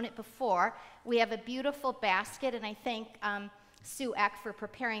might have known it before, we have a beautiful basket, and I thank Sue Eck for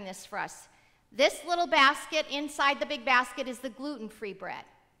preparing this for us. This little basket, inside the big basket, is the gluten-free bread.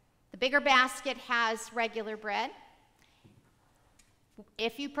 The bigger basket has regular bread.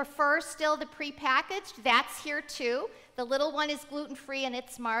 If you prefer still the prepackaged, that's here too. The little one is gluten-free and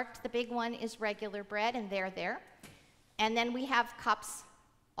it's marked. The big one is regular bread, and they're there. And then we have cups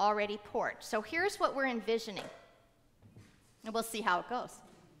already poured. So here's what we're envisioning, and we'll see how it goes.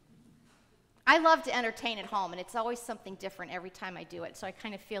 I love to entertain at home, and it's always something different every time I do it, so I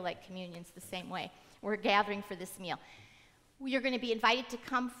kind of feel like communion's the same way. We're gathering for this meal. You're going to be invited to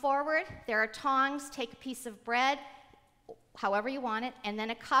come forward. There are tongs. Take a piece of bread, however you want it, and then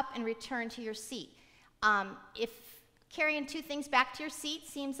a cup, and return to your seat. If carrying 2 things back to your seat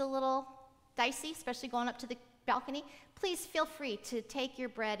seems a little dicey, especially going up to the balcony, please feel free to take your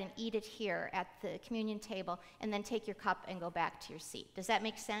bread and eat it here at the communion table, and then take your cup and go back to your seat. Does that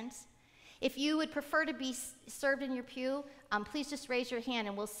make sense? If you would prefer to be served in your pew, please just raise your hand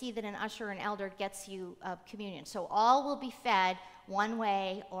and we'll see that an usher or an elder gets you communion. So all will be fed one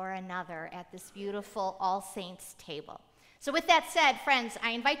way or another at this beautiful All Saints table. So with that said, friends,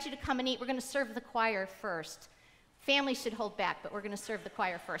 I invite you to come and eat. We're going to serve the choir first. Family should hold back, but we're going to serve the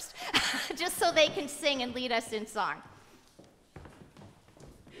choir first, just so they can sing and lead us in song.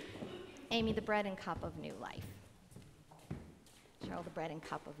 Amy, the bread and cup of new life. Cheryl, the bread and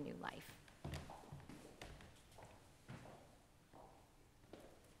cup of new life.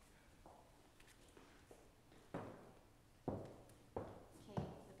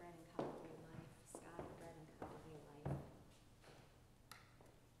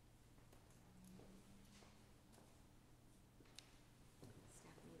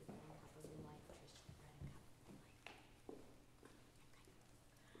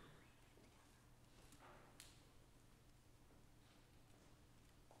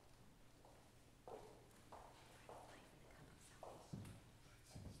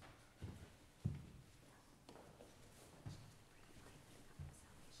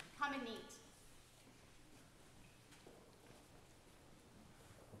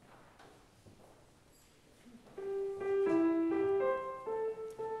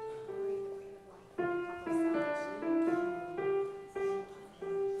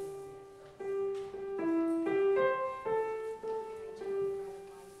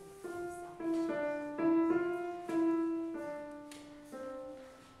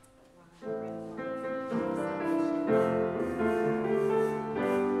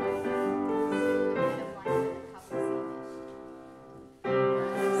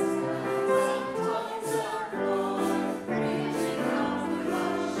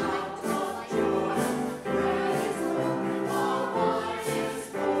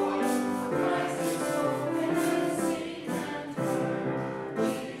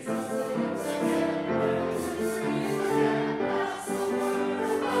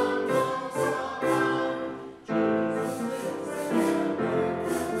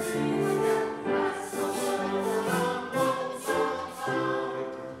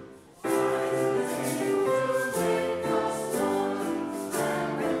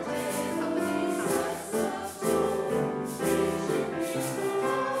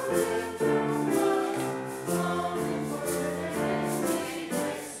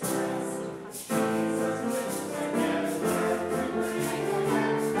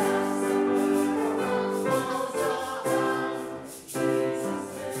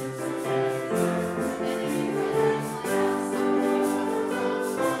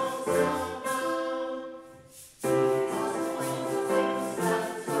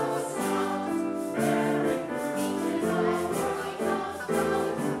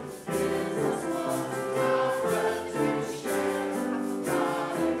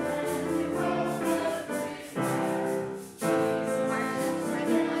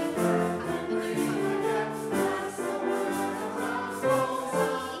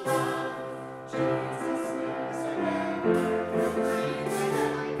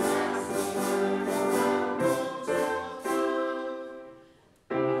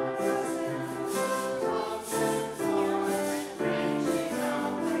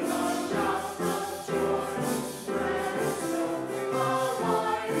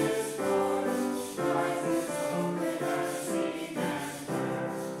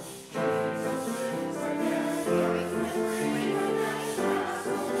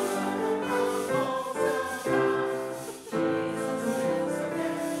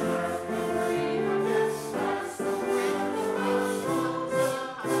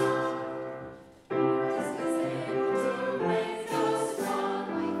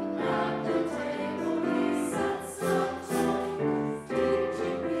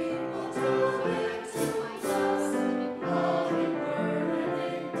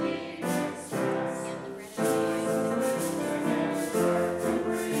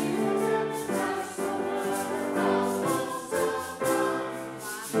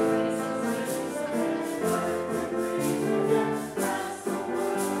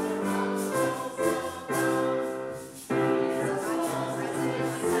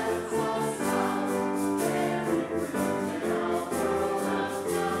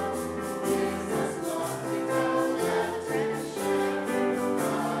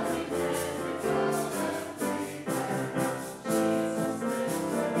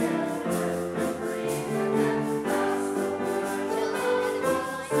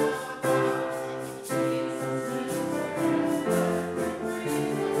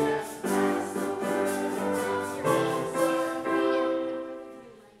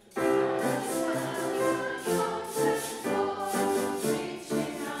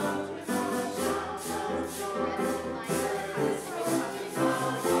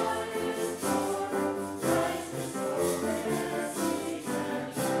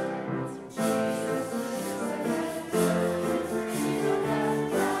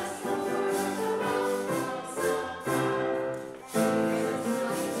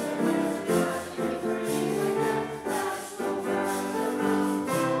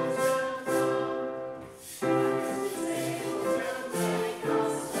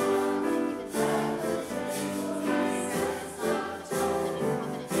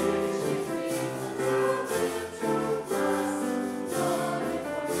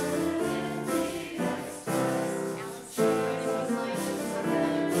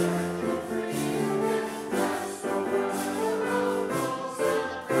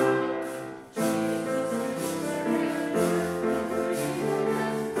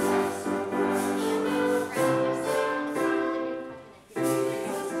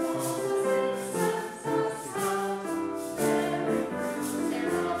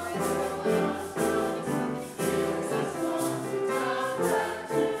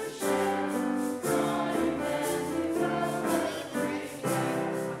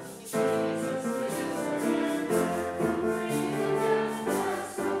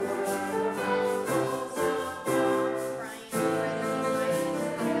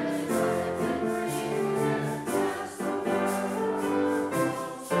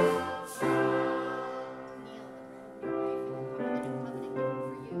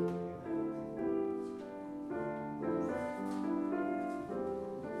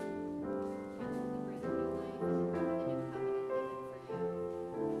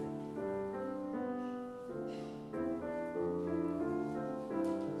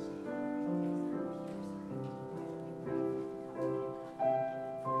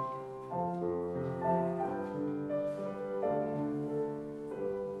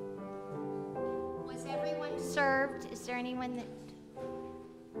 served? Is there anyone that,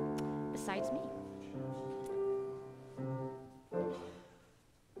 besides me?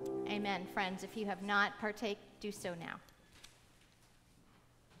 Amen. Friends, if you have not partake, do so now.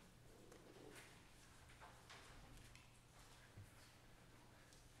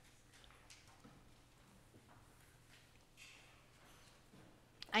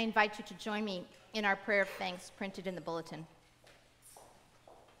 I invite you to join me in our prayer of thanks printed in the bulletin.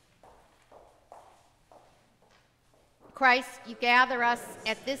 Christ, you gather us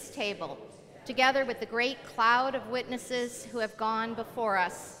at this table, together with the great cloud of witnesses who have gone before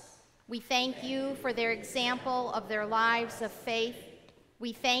us. We thank you for their example of their lives of faith.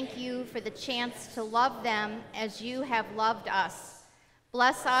 We thank you for the chance to love them as you have loved us.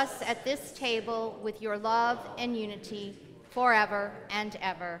 Bless us at this table with your love and unity forever and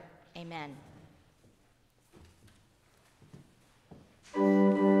ever. Amen.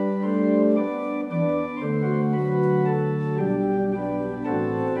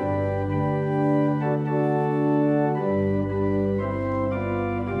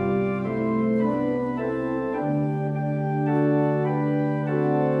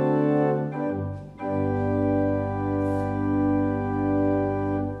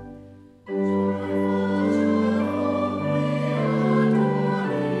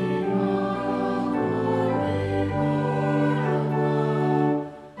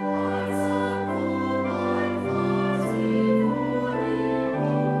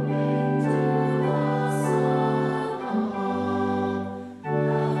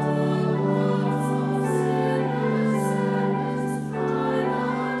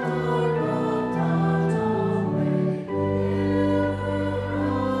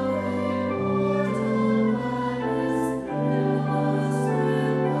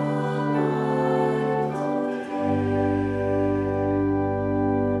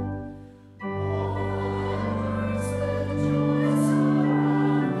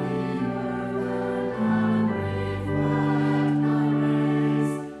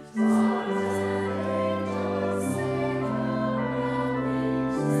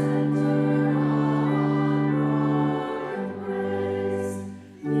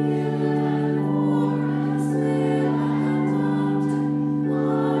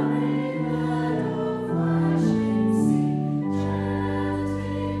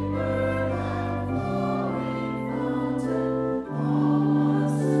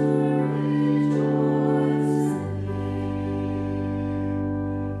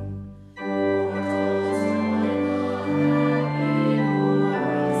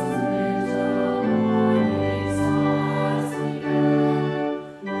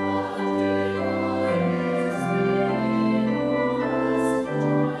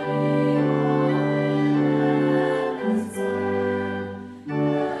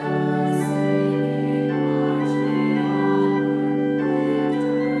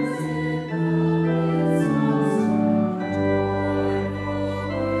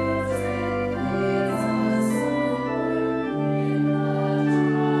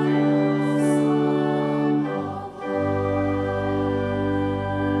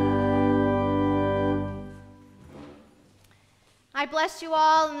 I bless you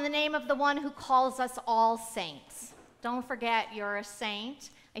all in the name of the one who calls us all saints. Don't forget you're a saint.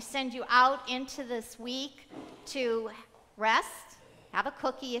 I send you out into this week to rest, have a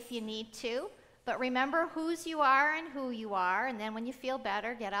cookie if you need to, but remember whose you are and who you are, and then when you feel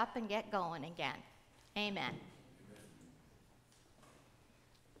better, get up and get going again. Amen.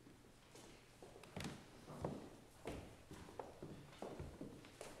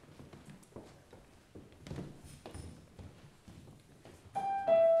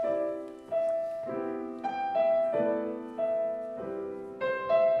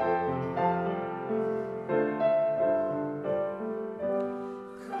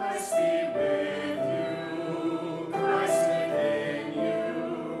 Christ in